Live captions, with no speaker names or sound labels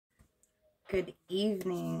Good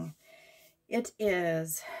evening. It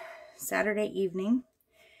is Saturday evening,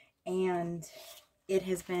 and it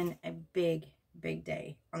has been a big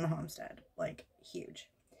day on the homestead, like huge.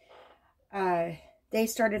 They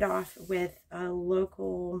started off with a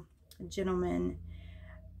local gentleman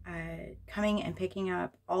coming and picking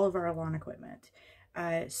up all of our lawn equipment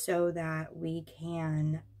so that we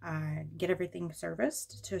can get everything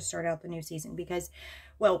serviced to start out the new season because,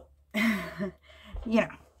 well, you know,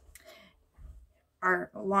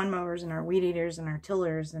 our lawnmowers and our weed eaters and our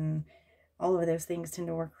tillers and all of those things tend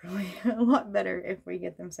to work really a lot better if we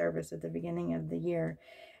get them serviced at the beginning of the year.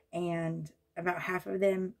 And about half of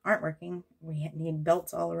them aren't working. We need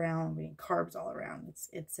belts all around. We need carbs all around.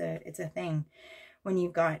 It's a thing. When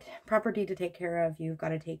you've got property to take care of, you've got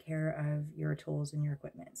to take care of your tools and your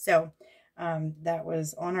equipment. So that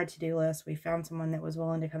was on our to-do list. We found someone that was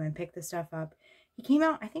willing to come and pick the stuff up. He came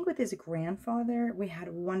out, I think, with his grandfather. We had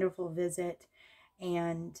a wonderful visit,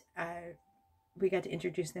 and we got to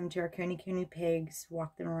introduce them to our Cooney pigs,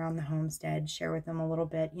 walk them around the homestead, share with them a little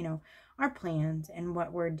bit, you know, our plans and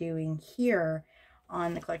what we're doing here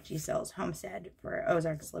on the Collect G Cells homestead for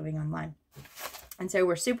Ozarks Living Online. And so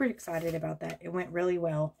we're super excited about that. It went really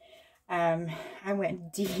well. I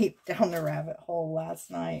went deep down the rabbit hole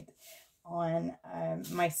last night on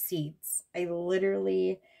my seeds. I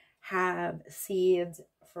literally have seeds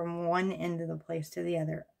from one end of the place to the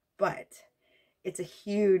other, but it's a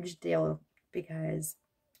huge deal because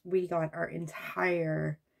we got our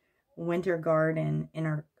entire winter garden in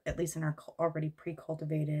our, at least in our already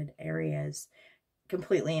pre-cultivated areas,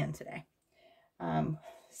 completely in today.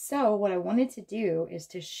 So what I wanted to do is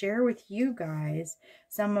to share with you guys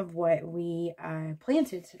some of what we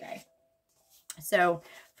planted today. So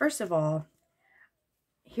first of all,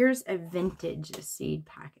 here's a vintage seed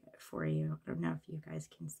packet for you. I don't know if you guys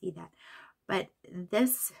can see that, but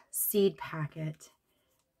this seed packet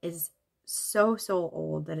is so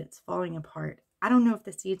old that it's falling apart. I don't know if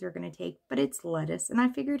the seeds are going to take, but it's lettuce, and I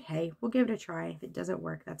figured, hey, we'll give it a try. If it doesn't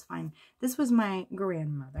work, that's fine. This was my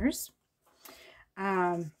grandmother's.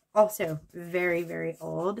 Also very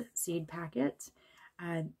old seed packet,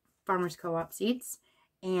 Farmers Co-op seeds,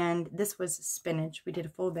 and this was spinach. We did a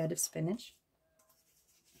full bed of spinach.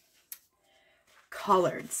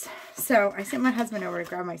 Collards. So I sent my husband over to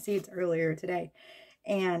grab my seeds earlier today,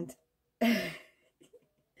 and the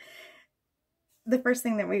first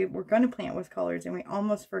thing that we were going to plant was collards, and we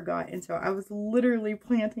almost forgot, and so I was literally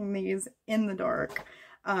planting these in the dark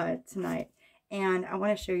tonight. And I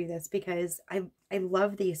want to show you this because I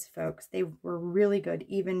love these folks. They were really good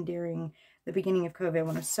even during the beginning of COVID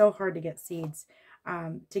when it was so hard to get seeds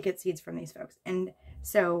from these folks. And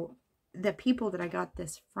so the people that I got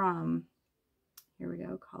this from, here we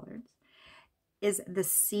go, collards, is the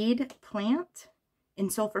seed plant in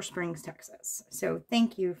Sulphur Springs, Texas. So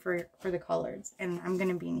thank you for the collards. And I'm going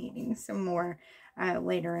to be needing some more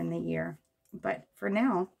later in the year. But for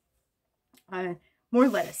now, more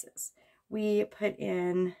lettuces. We put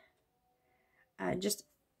in just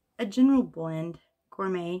a general blend,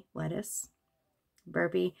 gourmet lettuce,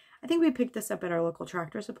 burpee. I think we picked this up at our local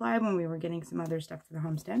Tractor Supply when we were getting some other stuff for the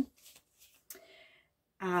homestead.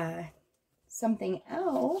 Something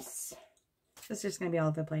else, this is just going to be all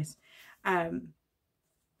over the place. I've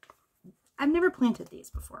never planted these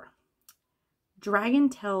before. Dragon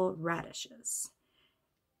tail radishes.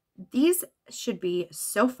 These should be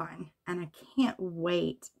so fun, and I can't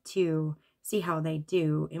wait to see how they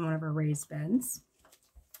do in one of our raised beds.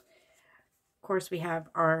 Of course, we have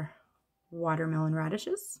our watermelon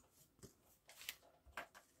radishes,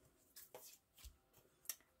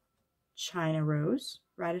 China rose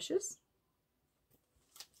radishes,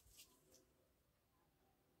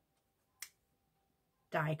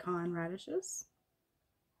 daikon radishes,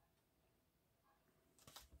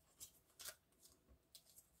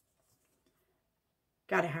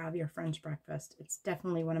 gotta have your French breakfast. It's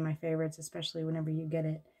definitely one of my favorites, especially whenever you get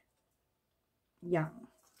it young.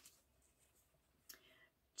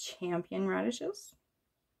 Champion radishes.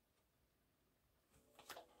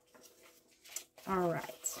 All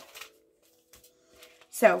right.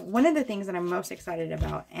 So one of the things that I'm most excited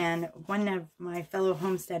about, and one of my fellow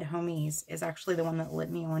homestead homies is actually the one that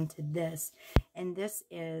led me on to this, and this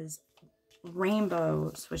is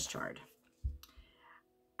rainbow Swiss chard.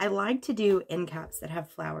 I like to do end caps that have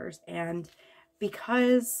flowers, and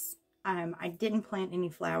because I didn't plant any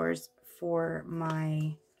flowers for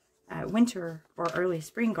my winter or early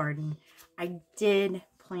spring garden, I did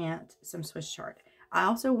plant some Swiss chard. I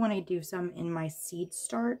also want to do some in my seed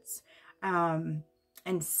starts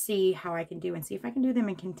and see how I can do, and see if I can do them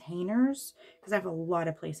in containers, because I have a lot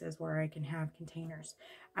of places where I can have containers.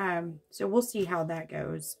 So we'll see how that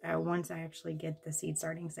goes once I actually get the seed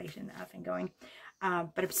starting station up and going.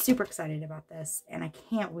 But I'm super excited about this, and I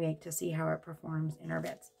can't wait to see how it performs in our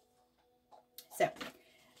beds. So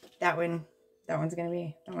that one's gonna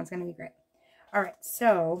be great. All right,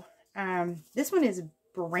 so this one is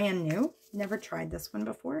brand new. Never tried this one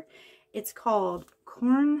before. It's called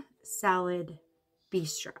Corn Salad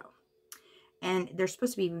Bistro. And they're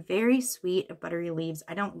supposed to be very sweet, buttery leaves.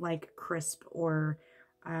 I don't like crisp or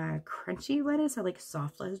crunchy lettuce. I like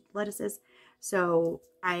soft lettuces. So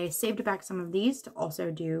I saved back some of these to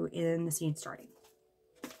also do in the seed starting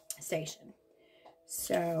station.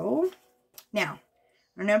 So now,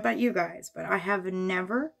 I don't know about you guys, but I have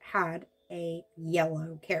never had a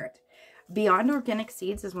yellow carrot. Beyond Organic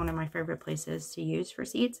Seeds is one of my favorite places to use for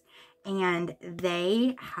seeds, and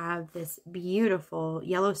they have this beautiful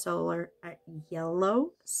yellow solar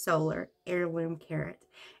heirloom carrot.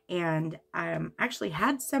 And I actually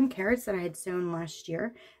had some carrots that I had sown last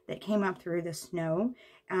year that came up through the snow,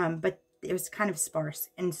 but it was kind of sparse,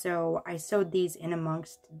 and so I sowed these in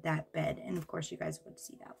amongst that bed, and of course you guys would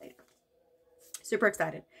see that later. Super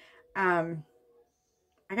excited. I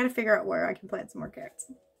gotta figure out where I can plant some more carrots.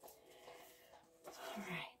 All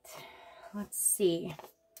right, let's see.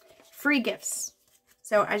 Free gifts.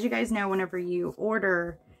 So as you guys know, whenever you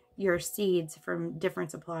order your seeds from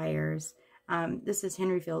different suppliers, this is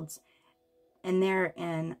Henry Fields, and they're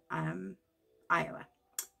in Iowa,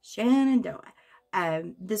 Shenandoah.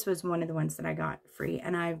 This was one of the ones that I got free,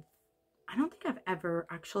 and I don't think I've ever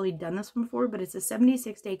actually done this one before, but it's a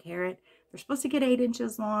 76-day carrot. They're supposed to get 8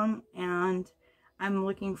 inches long, and I'm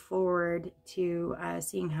looking forward to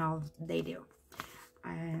seeing how they do.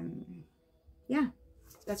 Yeah,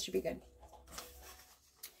 that should be good.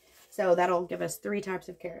 So that'll give us 3 types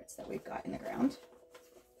of carrots that we've got in the ground.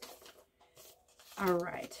 All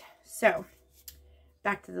right, so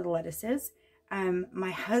back to the lettuces.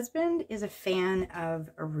 My husband is a fan of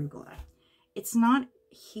arugula. It's not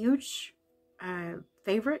a huge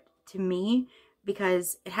favorite to me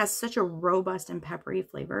because it has such a robust and peppery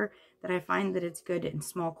flavor that I find that it's good in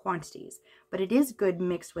small quantities, but it is good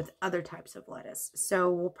mixed with other types of lettuce. So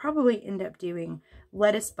we'll probably end up doing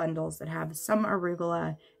lettuce bundles that have some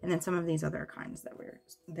arugula and then some of these other kinds that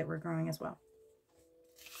we're growing as well.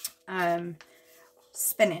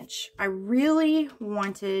 Spinach. I really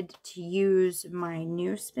wanted to use my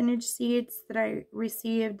new spinach seeds that I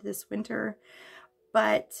received this winter,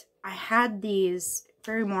 but I had these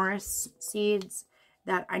Ferry Morse seeds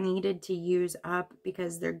that I needed to use up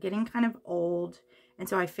because they're getting kind of old. And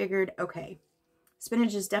so I figured, okay,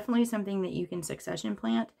 spinach is definitely something that you can succession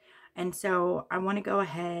plant. And so I want to go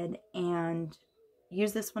ahead and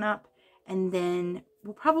use this one up, and then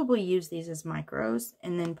we'll probably use these as micros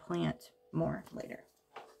and then plant more later.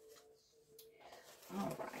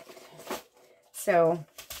 All right. So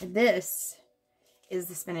this is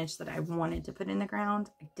the spinach that I wanted to put in the ground.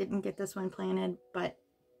 I didn't get this one planted, but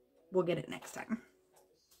we'll get it next time.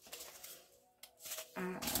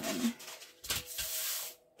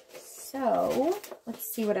 So let's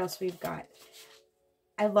see what else we've got.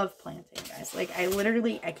 I love planting, guys. Like I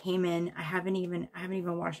came in, I haven't even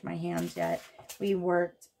washed my hands yet. We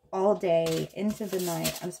worked all day into the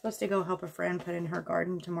night. I'm supposed to go help a friend put in her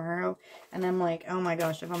garden tomorrow, and I'm like, oh my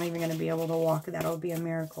gosh, if I'm even going to be able to walk, that'll be a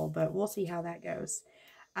miracle, but we'll see how that goes.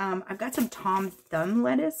 I've got some Tom Thumb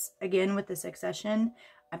lettuce, again with the succession.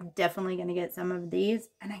 I'm definitely going to get some of these,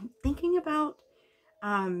 and I'm thinking about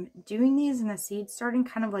doing these in the seed starting,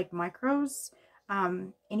 kind of like micros.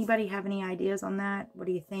 Anybody have any ideas on that? What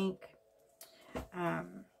do you think?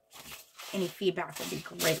 Any feedback would be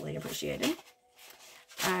greatly appreciated.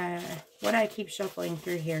 What I keep shuffling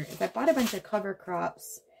through here is I bought a bunch of cover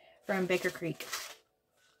crops from Baker Creek,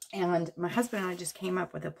 and my husband and I just came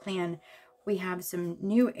up with a plan. We have some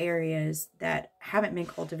new areas that haven't been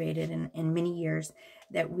cultivated in many years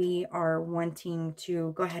that we are wanting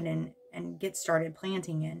to go ahead and get started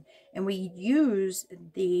planting in. And we use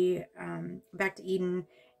the Back to Eden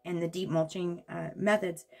and the deep mulching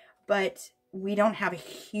methods, but we don't have a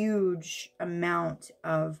huge amount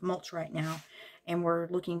of mulch right now. And we're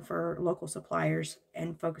looking for local suppliers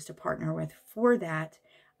and folks to partner with for that.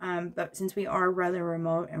 But since we are rather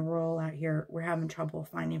remote and rural out here, we're having trouble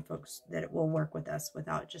finding folks that will work with us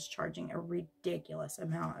without just charging a ridiculous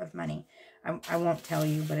amount of money. I won't tell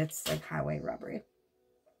you, but it's like highway robbery.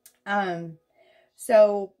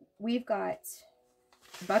 So we've got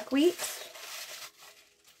buckwheat,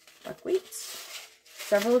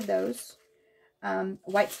 several of those,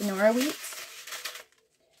 white Sonora wheat,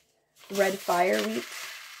 red fire wheat,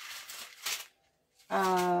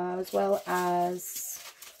 as well as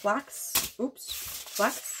flax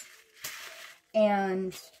flax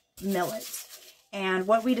and millet. And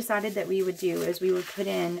what we decided that we would do is we would put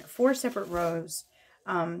in 4 separate rows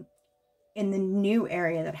in the new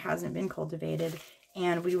area that hasn't been cultivated.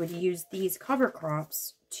 And we would use these cover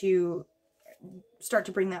crops to start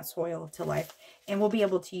to bring that soil to life. And we'll be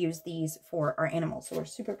able to use these for our animals. So we're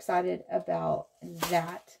super excited about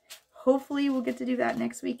that. Hopefully we'll get to do that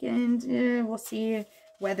next weekend. We'll see,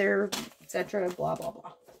 weather, etc. Blah, blah,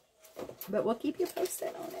 blah. But we'll keep you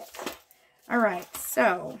posted on it. All right,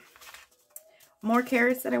 so more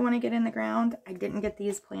carrots that I want to get in the ground. I didn't get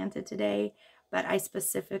these planted today, but I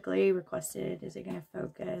specifically requested, is it going to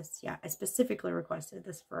focus? Yeah, I specifically requested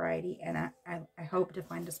this variety, and I hope to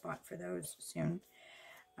find a spot for those soon.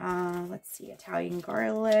 Let's see, Italian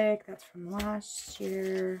garlic, that's from last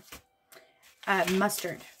year.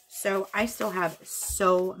 Mustard. So I still have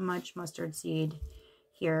so much mustard seed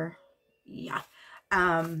here. Yeah.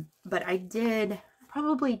 But I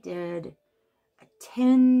probably did a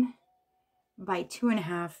 10 by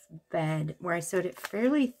 2.5 bed where I sowed it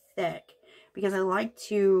fairly thick because I like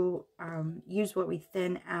to use what we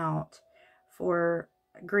thin out for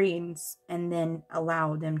greens and then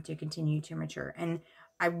allow them to continue to mature. And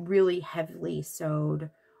I really heavily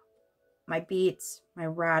sowed my beets, my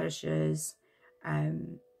radishes,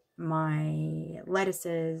 my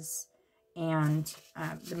lettuces, and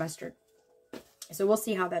the mustard. So we'll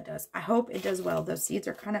see how that does. I hope it does well. Those seeds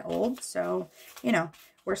are kind of old, so, you know,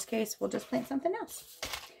 worst case, we'll just plant something else.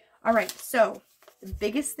 All right, so the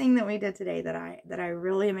biggest thing that we did today that I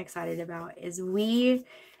really am excited about is we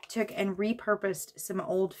took and repurposed some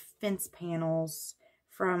old fence panels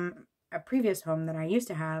from a previous home that I used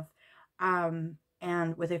to have,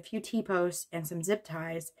 and with a few T-posts and some zip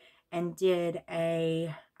ties, and did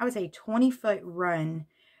a, I would say, 20-foot run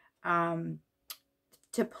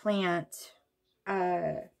to plant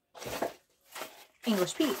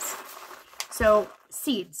English peas. So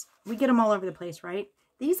seeds, we get them all over the place, right?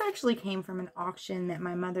 These actually came from an auction that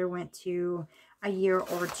my mother went to a year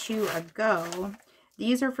or 2 ago.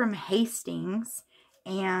 These are from Hastings,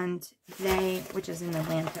 and which is in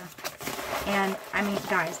Atlanta. And I mean,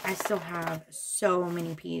 guys, I still have so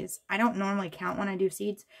many peas. I don't normally count when I do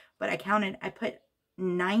seeds, but I counted. I put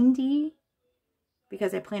 90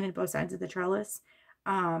 because I planted both sides of the trellis.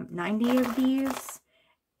 90 of these,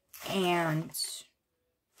 and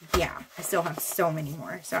yeah, I still have so many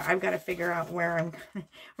more. So I've got to figure out where I'm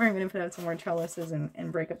going to put out some more trellises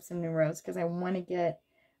and break up some new rows, because I want to get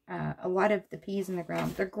a lot of the peas in the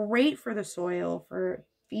ground. They're great for the soil, for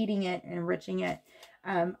feeding it and enriching it.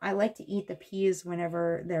 I like to eat the peas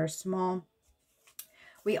whenever they're small.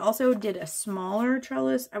 We also did a smaller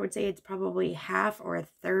trellis. I would say it's probably half or a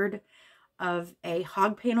third of a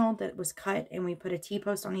hog panel that was cut, and we put a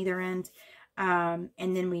T-post on either end. And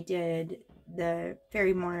then we did the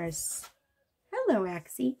Ferry Morse, hello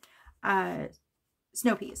Axie,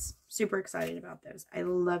 snow peas. Super excited about those. I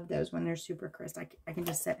love those when they're super crisp. I can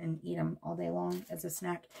just sit and eat them all day long as a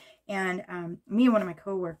snack. And me and one of my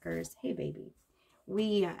coworkers, hey baby,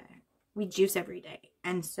 we juice every day,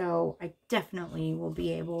 and so I definitely will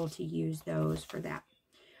be able to use those for that.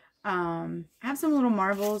 I have some little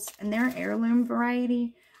marbles, and they're heirloom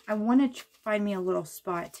variety. I want to find me a little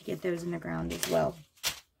spot to get those in the ground as well,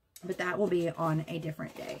 but that will be on a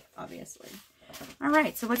different day, obviously. All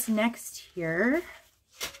right, so what's next here?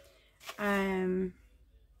 I've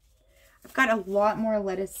got a lot more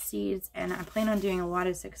lettuce seeds, and I plan on doing a lot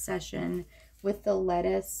of succession with the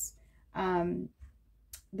lettuce.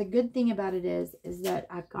 The good thing about it is that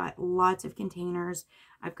I've got lots of containers.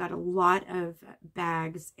 I've got a lot of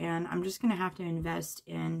bags, and I'm just going to have to invest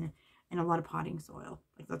in a lot of potting soil.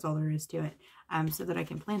 Like, that's all there is to it, so that I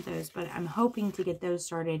can plant those. But I'm hoping to get those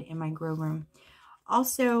started in my grow room.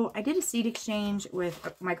 Also, I did a seed exchange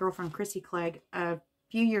with my girlfriend Chrissy Clegg a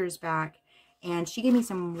few years back, and she gave me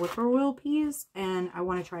some whippoorwill peas, and I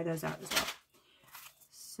want to try those out as well.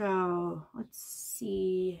 So let's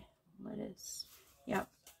see, lettuce. Yep,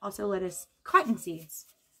 also lettuce, cotton seeds.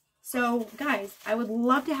 So guys, I would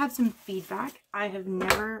love to have some feedback. I have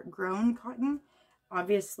never grown cotton,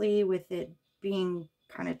 obviously, with it being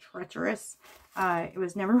kind of treacherous. It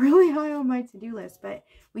was never really high on my to-do list, but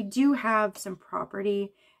we do have some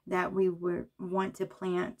property that we would want to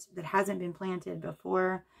plant that hasn't been planted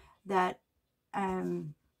before, that I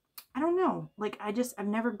don't know, like I've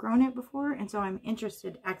never grown it before, and so I'm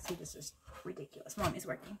interested. Actually, this is ridiculous. Mommy's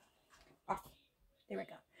working. Oh, there we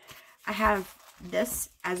go. I have this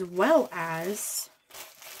as well as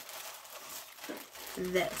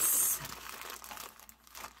this.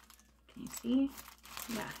 Can you see?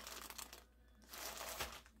 Yeah.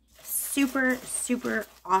 Super, super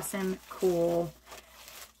awesome, cool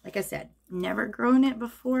Like I said, never grown it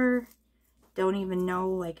before. Don't even know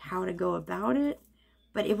like how to go about it.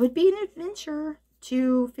 But it would be an adventure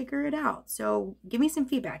to figure it out. So give me some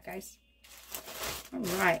feedback, guys. All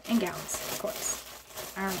right. And gals, of course.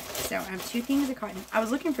 All right. So I have 2 things of cotton. I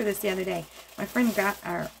was looking for this the other day. My friend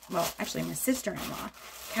well, actually my sister-in-law,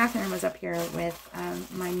 Catherine, was up here with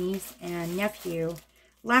my niece and nephew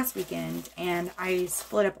last weekend. And I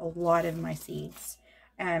split up a lot of my seeds,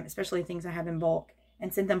 especially things I have in bulk,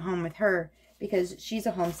 and sent them home with her because she's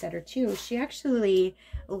a homesteader too. She actually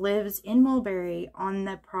lives in Mulberry on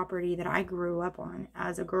the property that I grew up on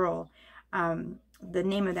as a girl. The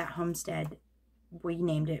name of that homestead, we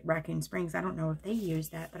named it Racoon Springs. I don't know if they use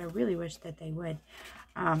that, but I really wish that they would.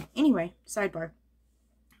 Anyway, sidebar.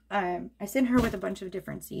 I sent her with a bunch of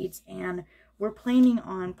different seeds, and we're planning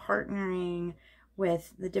on partnering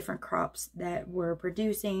with the different crops that we're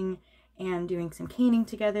producing and doing some canning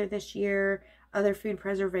together this year, other food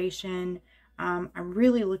preservation. I'm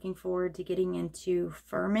really looking forward to getting into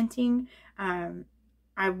fermenting.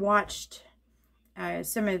 I watched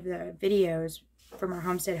some of the videos from our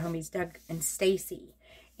homestead homies, Doug and Stacy.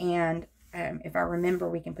 And if I remember,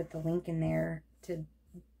 we can put the link in there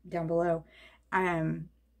down below,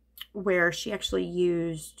 where she actually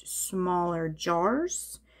used smaller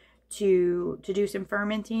jars to do some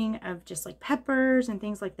fermenting of just like peppers and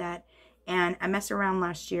things like that. And I messed around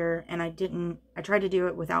last year, and I tried to do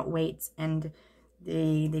it without weights, and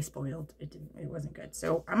they spoiled. It wasn't good.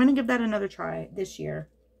 So I'm going to give that another try this year.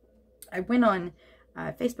 I went on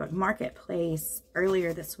Facebook Marketplace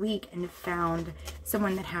earlier this week and found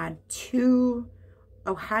someone that had 2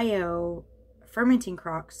 Ohio fermenting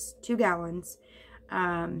crocks, 2 gallons.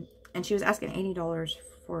 And she was asking $80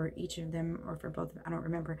 for each of them, or for both of them, I don't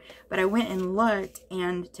remember. But I went and looked,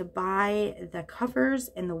 and to buy the covers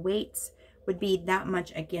and the weights would be that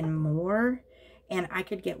much again more, and I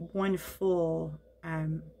could get 1 full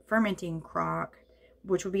fermenting crock,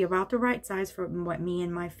 which would be about the right size for what me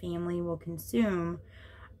and my family will consume.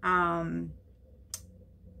 And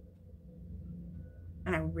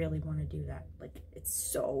I really want to do that. Like, it's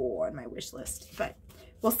so on my wish list, but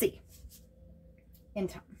we'll see in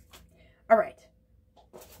time. All right.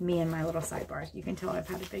 Me and my little sidebars. You can tell I've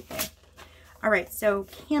had a big day. All right, so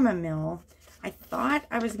chamomile. I thought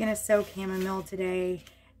I was going to sow chamomile today,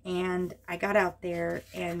 and I got out there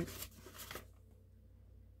and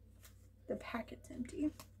the packet's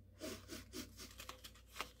empty.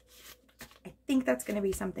 I think that's going to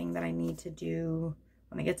be something that I need to do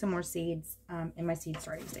when I get some more seeds in my seed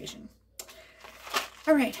starting station.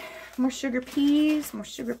 All right, more sugar peas, more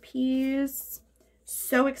sugar peas.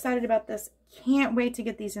 So excited about this. Can't wait to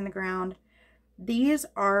get these in the ground. These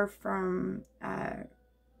are from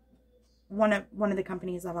one of the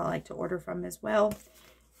companies that I like to order from as well.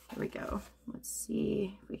 Here we go. Let's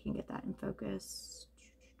see if we can get that in focus.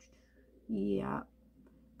 Yeah.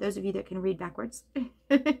 Those of you that can read backwards.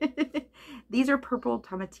 These are purple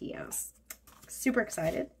tomatillos. Super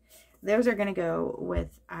excited. Those are going to go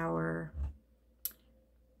with our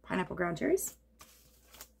pineapple ground cherries.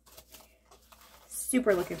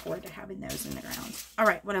 Super looking forward to having those in the ground. All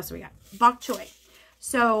right, what else do we got? Bok choy.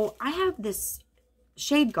 So I have this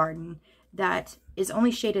shade garden that is only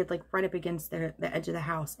shaded like right up against the edge of the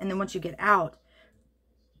house. And then once you get out,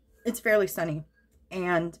 it's fairly sunny.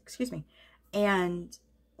 And, excuse me. And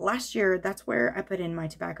last year, that's where I put in my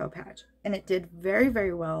tobacco patch. And it did very,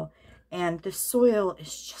 very well. And the soil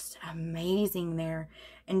is just amazing there.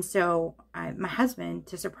 And so my husband,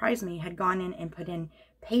 to surprise me, had gone in and put in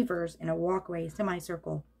pavers in a walkway,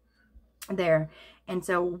 semicircle there. And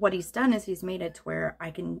so what he's done is he's made it to where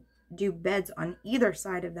I can do beds on either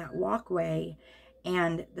side of that walkway,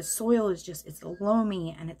 and the soil is just, it's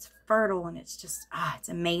loamy and it's fertile, and it's just, it's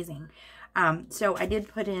amazing. So I did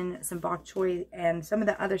put in some bok choy, and some of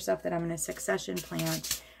the other stuff that I'm going to succession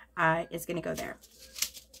plant is going to go there.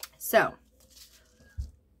 So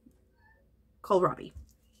kohlrabi,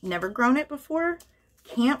 never grown it before.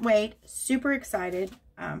 Can't wait. Super excited.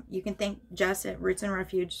 You can thank Jess at Roots and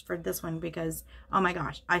Refuge for this one, because, oh my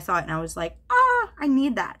gosh, I saw it and I was like, I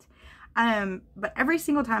need that. But every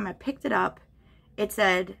single time I picked it up, it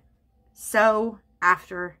said, sow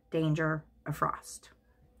after danger of frost.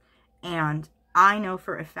 And I know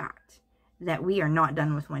for a fact that we are not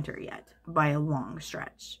done with winter yet by a long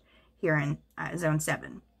stretch here in Zone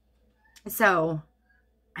 7. So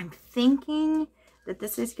I'm thinking that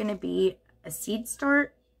this is going to be a seed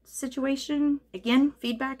start situation. Again,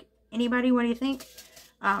 feedback. Anybody, what do you think?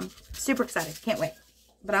 Super excited. Can't wait.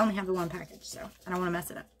 But I only have the one package, so I don't want to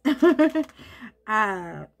mess it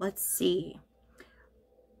up. Let's see.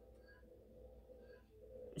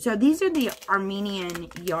 So these are the Armenian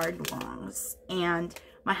yard longs, and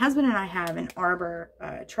my husband and I have an arbor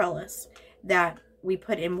trellis that we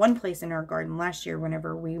put in one place in our garden last year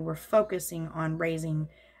whenever we were focusing on raising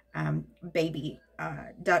baby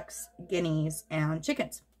ducks, guineas, and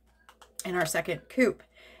chickens in our second coop.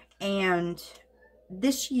 And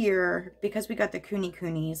this year, because we got the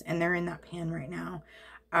coonies, and they're in that pan right now,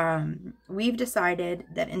 we've decided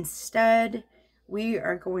that instead we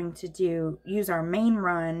are going to use our main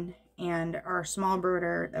run and our small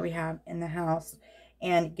brooder that we have in the house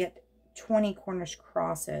and get 20 Cornish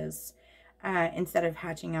crosses instead of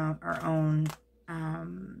hatching out our own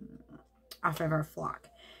off of our flock.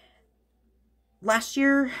 Last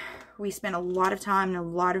year, we spent a lot of time and a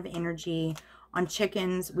lot of energy on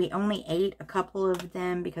chickens. We only ate a couple of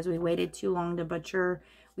them because we waited too long to butcher.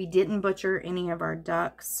 We didn't butcher any of our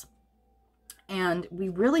ducks. And we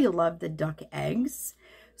really love the duck eggs.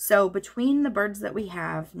 So between the birds that we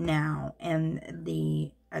have now and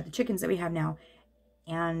the chickens that we have now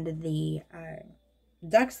and the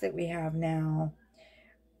ducks that we have now,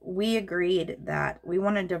 we agreed that we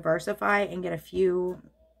want to diversify and get a few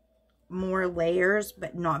more layers,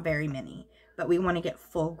 but not very many. But we want to get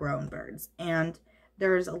full-grown birds. And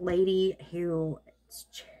there's a lady who, it's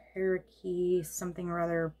Cherokee something or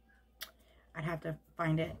other, I'd have to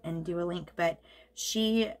find it and do a link, but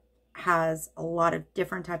she has a lot of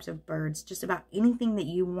different types of birds. Just about anything that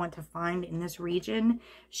you want to find in this region,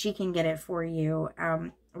 she can get it for you.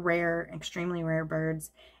 Rare, extremely rare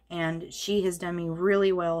birds. And she has done me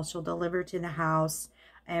really well. She'll deliver to the house.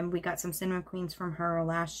 And we got some cinnamon queens from her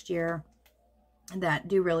last year that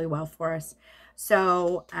do really well for us.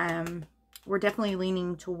 So we're definitely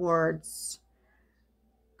leaning towards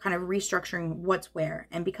kind of restructuring what's where.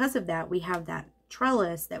 And because of that, we have that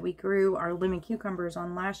trellis that we grew our lemon cucumbers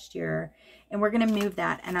on last year, and we're going to move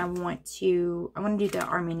that. And I want to do the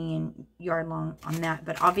Armenian yard long on that,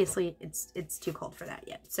 but obviously it's too cold for that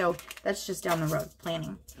yet. So that's just down the road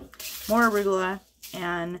planning. More arugula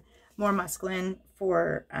and more musclin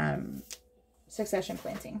for succession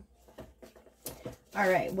planting. All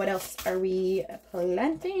right, what else are we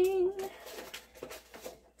planting?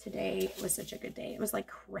 Today was such a good day. It was like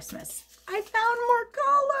Christmas. I found more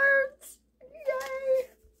collards. Yay.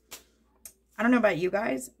 I don't know about you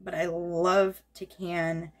guys, but I love to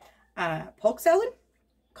can polk salad,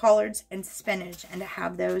 collards, and spinach, and to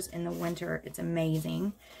have those in the winter. It's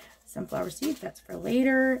amazing. Sunflower seeds, that's for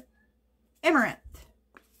later. Amaranth.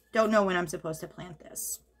 Don't know when I'm supposed to plant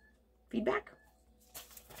this. Feedback?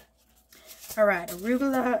 All right,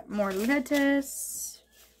 arugula, more lettuce,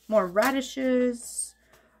 more radishes,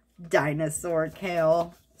 dinosaur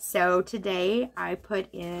kale. So today I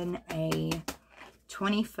put in a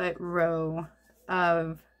 20-foot row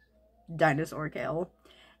of dinosaur kale.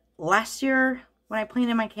 Last year when I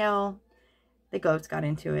planted my kale, the goats got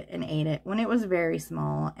into it and ate it when it was very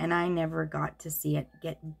small, and I never got to see it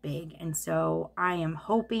get big. And so I am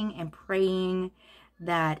hoping and praying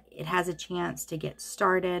that it has a chance to get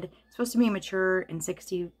started. It's supposed to be mature in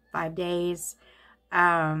 65 days.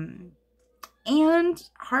 And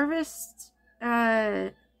harvest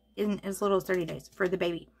in as little as 30 days for the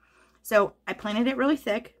baby. So I planted it really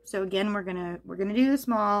thick. So again, we're gonna do the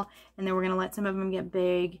small, and then we're gonna let some of them get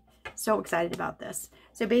big. So excited about this.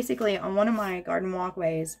 So basically, on one of my garden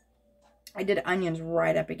walkways, I did onions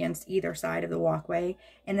right up against either side of the walkway,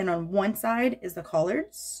 and then on one side is the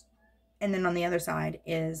collards, and then on the other side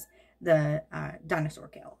is the dinosaur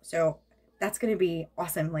kale. So that's going to be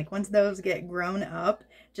awesome. Like once those get grown up,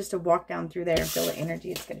 just to walk down through there and feel the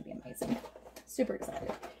energy, it's going to be amazing. Super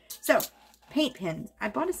excited. So paint pens. I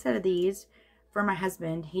bought a set of these for my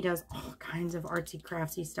husband. He does all kinds of artsy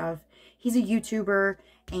craftsy stuff. He's a YouTuber,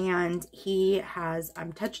 and he has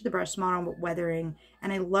Touch the Brush Model Weathering,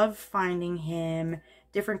 and I love finding him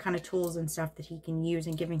different kind of tools and stuff that he can use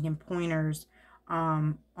and giving him pointers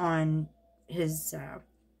on his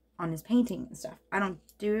painting and stuff. I don't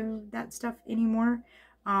do that stuff anymore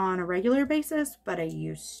on a regular basis, but I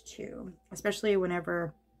used to, especially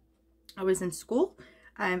whenever I was in school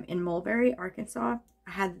in Mulberry, Arkansas.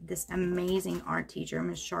 I had this amazing art teacher,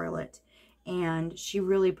 Miss Charlotte, and she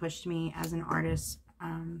really pushed me as an artist.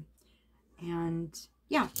 And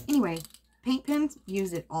yeah, anyway, paint pens,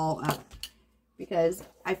 use it all up, because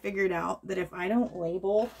I figured out that if I don't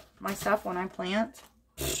label my stuff when I plant,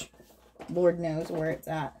 Lord knows where it's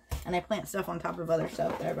at. And I plant stuff on top of other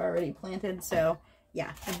stuff that I've already planted. So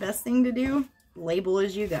yeah, the best thing to do, label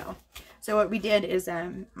as you go. So what we did is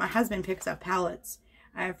my husband picks up pallets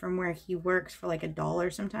from where he works for like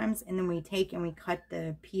 $1 sometimes, and then we take and we cut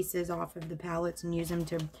the pieces off of the pallets and use them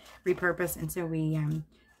to repurpose. And so we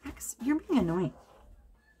Max, you're being annoying.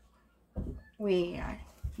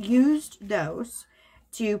 used those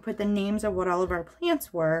to put the names of what all of our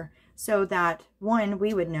plants were, so that, one,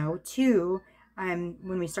 we would know, two,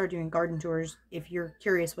 when we start doing garden tours, if you're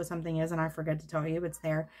curious what something is and I forget to tell you, it's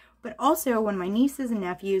there. But also, when my nieces and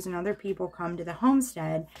nephews and other people come to the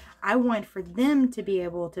homestead, I want for them to be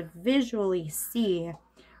able to visually see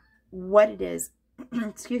what it is,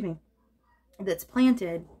 excuse me, that's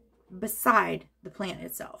planted beside the plant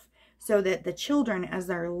itself. So that the children, as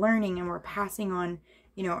they're learning and we're passing on,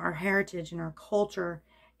 you know, our heritage and our culture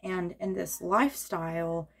and this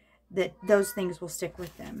lifestyle, that those things will stick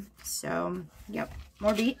with them. So, yep,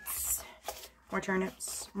 more beets, more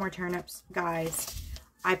turnips, guys.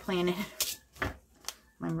 I planted,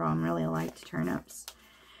 my mom really liked turnips,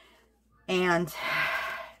 and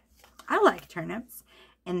I like turnips,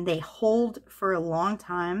 and they hold for a long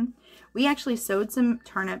time. We actually sowed some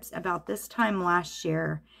turnips about this time last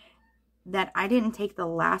year that I didn't take the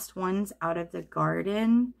last ones out of the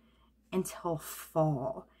garden until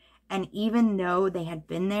fall. And even though they had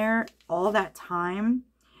been there all that time,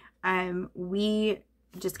 we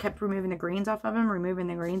just kept removing the greens off of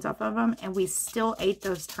them, and we still ate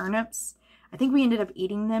those turnips. I think we ended up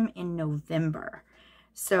eating them in November.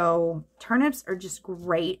 So turnips are just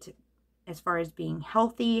great as far as being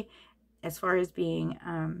healthy, as far as being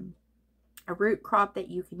a root crop that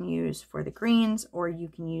you can use for the greens, or you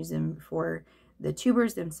can use them for the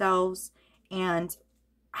tubers themselves. And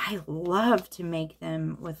I love to make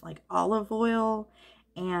them with like olive oil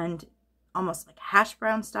and almost like hash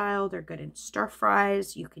brown style. They're good in stir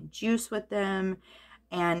fries. You can juice with them.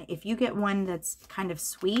 And if you get one that's kind of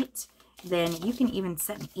sweet, then you can even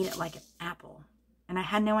sit and eat it like an apple. And I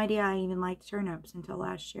had no idea I even liked turnips until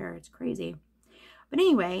last year. It's crazy. But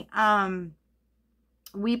anyway,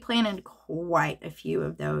 we planted quite a few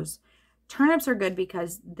of those. Turnips are good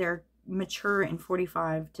because they're mature in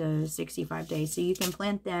 45 to 65 days. So you can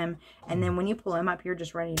plant them, and then when you pull them up, you're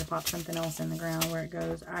just ready to pop something else in the ground where it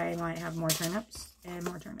goes. I might have more turnips and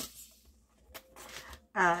more turnips.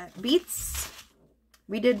 Beets.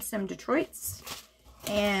 We did some Detroits,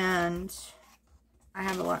 and I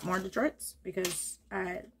have a lot more Detroits because,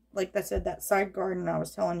 like I said, that side garden I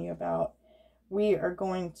was telling you about, we are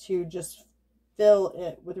going to just fill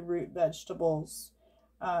it with root vegetables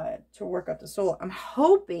to work up the soil. I'm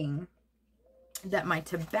hoping that my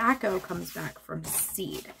tobacco comes back from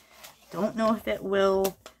seed. Don't know if it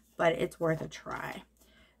will, but it's worth a try.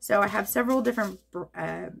 So I have several different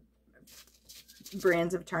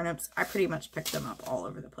brands of turnips. I pretty much pick them up all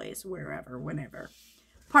over the place, wherever, whenever.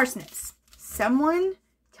 Parsnips. Someone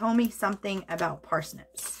tell me something about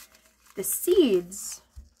parsnips. The seeds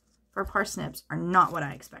for parsnips are not what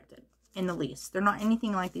I expected in the least. They're not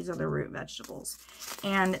anything like these other root vegetables.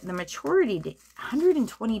 And the maturity date,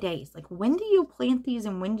 120 days. Like, when do you plant these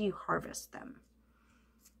and when do you harvest them?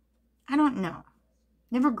 I don't know.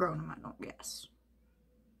 Never grown them, I don't guess.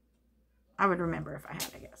 I would remember if I had,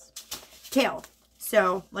 I guess. Kale.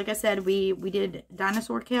 So, like I said, we did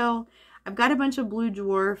dinosaur kale. I've got a bunch of blue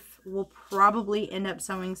dwarf. We'll probably end up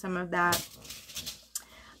sowing some of that.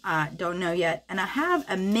 Don't know yet. And I have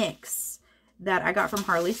a mix that I got from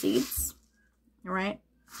Harley Seeds. All right.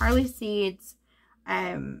 Harley Seeds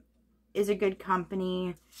is a good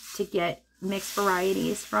company to get mixed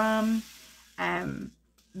varieties from.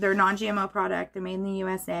 They're non-GMO product. They're made in the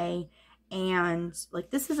USA. And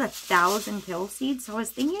like, this is 1,000 kale seeds. So I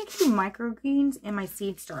was thinking I could do microgreens in my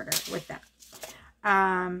seed starter with that.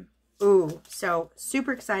 Ooh, so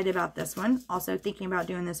super excited about this one. Also thinking about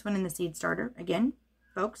doing this one in the seed starter. Again,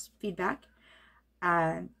 folks, feedback.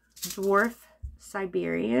 Dwarf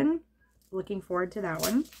Siberian. Looking forward to that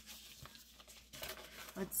one.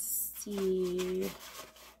 Let's see.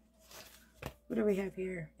 What do we have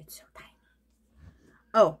here? It's so tiny.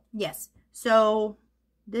 Oh, yes. So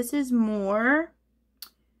this is more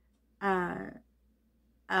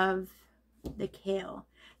of the kale.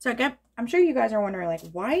 So I'm sure you guys are wondering, like,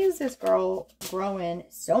 why is this girl growing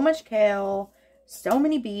so much kale, so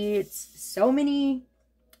many beets, so many,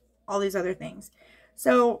 all these other things?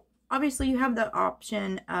 So obviously you have the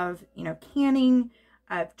option of, you know, canning,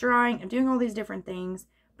 of drying, of doing all these different things.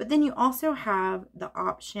 But then you also have the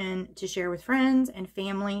option to share with friends and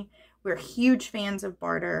family. We're huge fans of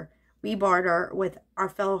barter. We barter with our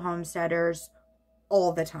fellow homesteaders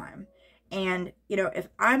all the time. And, you know, if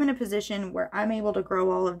I'm in a position where I'm able to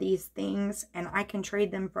grow all of these things and I can trade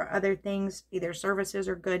them for other things, either services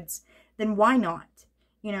or goods, then why not?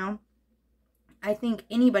 You know, I think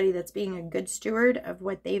anybody that's being a good steward of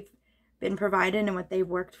what they've been provided and what they've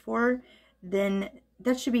worked for, then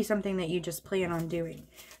that should be something that you just plan on doing.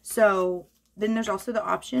 So then there's also the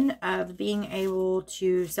option of being able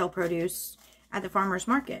to sell produce at the farmer's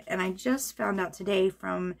market. And I just found out today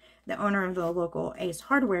from the owner of the local Ace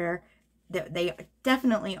Hardware that they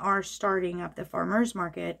definitely are starting up the farmer's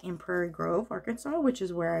market in Prairie Grove, Arkansas, which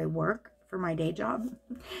is where I work for my day job.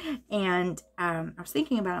 And I was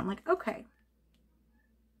thinking about it. I'm like, okay,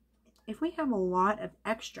 if we have a lot of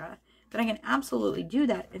extra, then I can absolutely do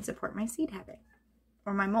that and support my seed habit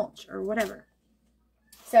or my mulch or whatever.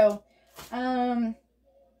 So I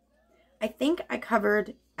think I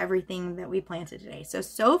covered everything that we planted today.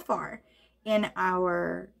 So far in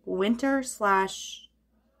our winter /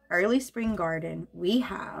 early spring garden, we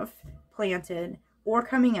have planted or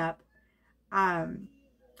coming up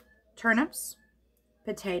turnips,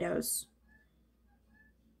 potatoes,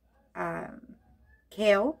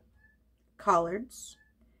 kale, collards,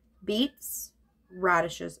 beets,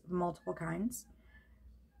 radishes of multiple kinds,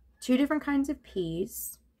 2 different kinds of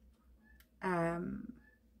peas,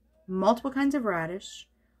 multiple kinds of radish,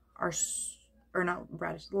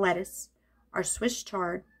 lettuce, our Swiss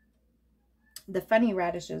chard, the funny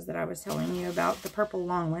radishes that I was telling you about, the purple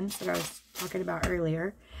long ones that I was talking about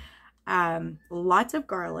earlier, lots of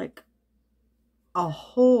garlic, a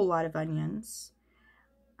whole lot of onions.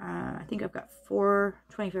 I think I've got 4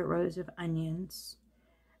 20-foot rows of onions,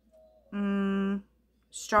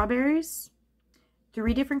 strawberries,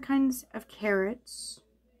 3 different kinds of carrots,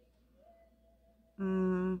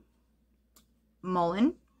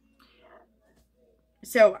 mullein.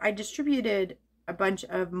 So I distributed a bunch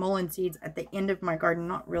of mullein seeds at the end of my garden,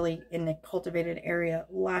 not really in the cultivated area,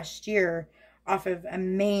 last year off of a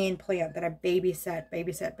main plant that I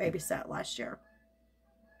babysat last year.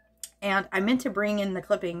 And I meant to bring in the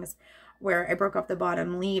clippings where I broke off the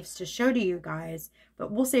bottom leaves to show to you guys,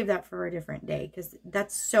 but we'll save that for a different day because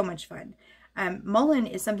that's so much fun. Mullein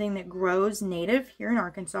is something that grows native here in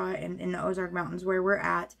Arkansas and in the Ozark Mountains where we're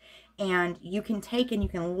at. And you can take and you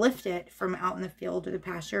can lift it from out in the field or the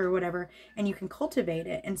pasture or whatever, and you can cultivate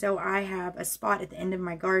it. And so I have a spot at the end of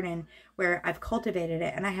my garden where I've cultivated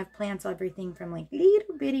it, and I have plants, everything from like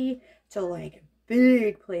little bitty to like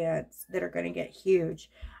big plants that are going to get huge.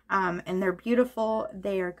 And they're beautiful.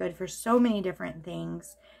 They are good for so many different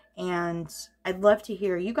things. And I'd love to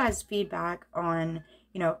hear you guys' feedback on,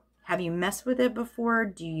 you know, have you messed with it before?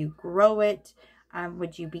 Do you grow it?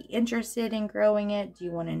 Would you be interested in growing it? Do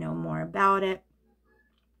you want to know more about it?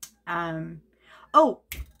 Oh,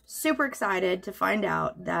 super excited to find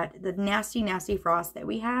out that the nasty, nasty frost that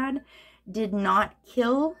we had did not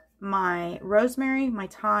kill my rosemary, my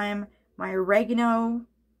thyme, my oregano,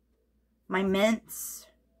 my mints,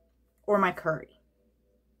 or my curry.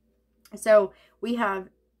 So we have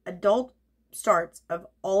adult starts of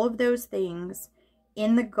all of those things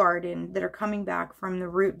in the garden that are coming back from the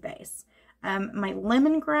root base. My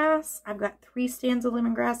lemongrass, I've got 3 stands of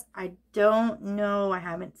lemongrass. I don't know. I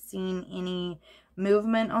haven't seen any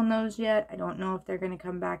movement on those yet. I don't know if they're going to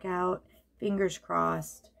come back out. Fingers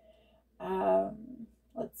crossed.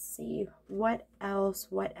 Let's see. What else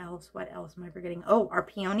am I forgetting? Oh, our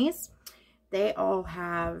peonies. They all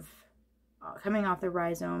have, coming off the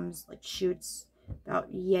rhizomes, like shoots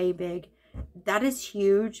about yay big. That is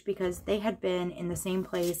huge because they had been in the same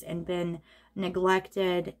place and been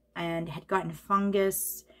neglected and had gotten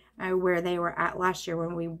fungus where they were at last year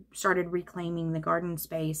when we started reclaiming the garden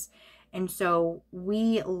space. And so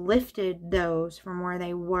we lifted those from where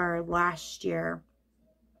they were last year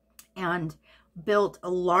and built a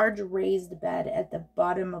large raised bed at the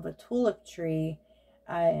bottom of a tulip tree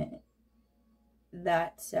that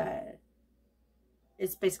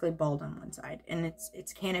it's basically bald on one side, and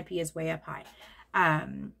its canopy is way up high,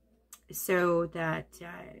 so that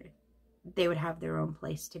they would have their own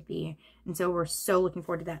place to be. And so we're so looking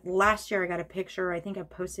forward to that. Last year I got a picture, I think I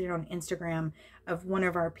posted it on Instagram, of one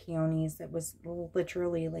of our peonies that was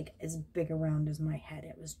literally like as big around as my head.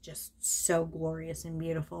 It was just so glorious and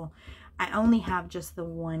beautiful. I only have just the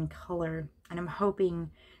one color, and I'm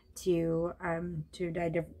hoping to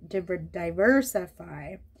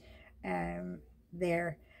diversify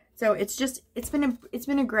there. So it's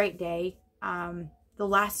been a great day. The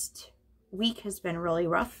last week has been really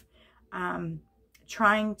rough,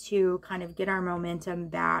 trying to kind of get our momentum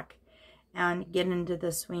back and get into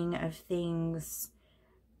the swing of things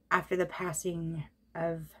after the passing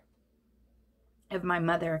of my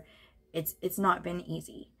mother. It's not been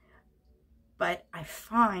easy, but I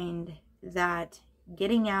find that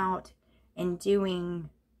getting out and doing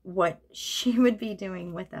what she would be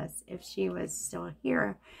doing with us if she was still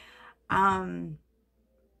here,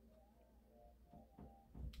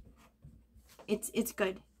 it's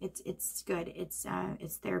good. It's good. It's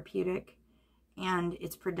therapeutic, and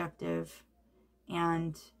it's productive,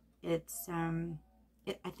 and it's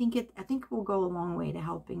I think it will go a long way to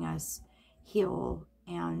helping us heal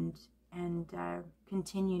and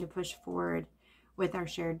continue to push forward with our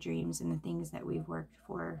shared dreams and the things that we've worked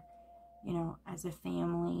for, you know, as a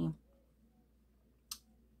family.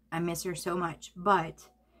 I miss her so much, but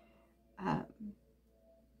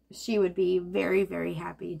she would be very, very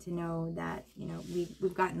happy to know that, you know,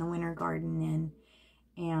 we've gotten the winter garden in,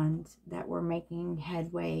 and that we're making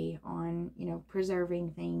headway on, you know,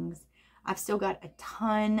 preserving things. I've still got a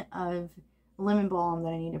ton of lemon balm that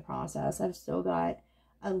I need to process. I've still got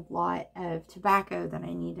a lot of tobacco that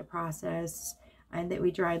I need to process that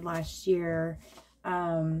we dried last year.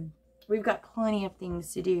 We've got plenty of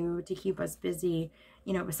things to do to keep us busy,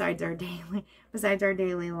 you know, besides our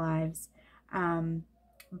daily lives.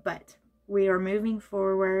 But we are moving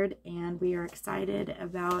forward, and we are excited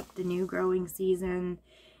about the new growing season.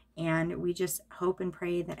 And we just hope and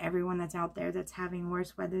pray that everyone that's out there that's having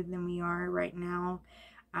worse weather than we are right now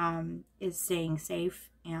is staying safe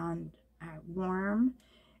and warm,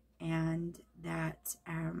 and that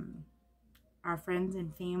our friends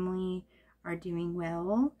and family are doing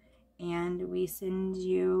well. And we send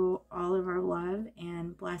you all of our love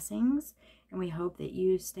and blessings, and we hope that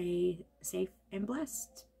you stay safe and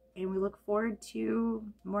blessed. And we look forward to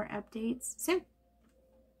more updates soon.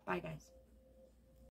 Bye, guys.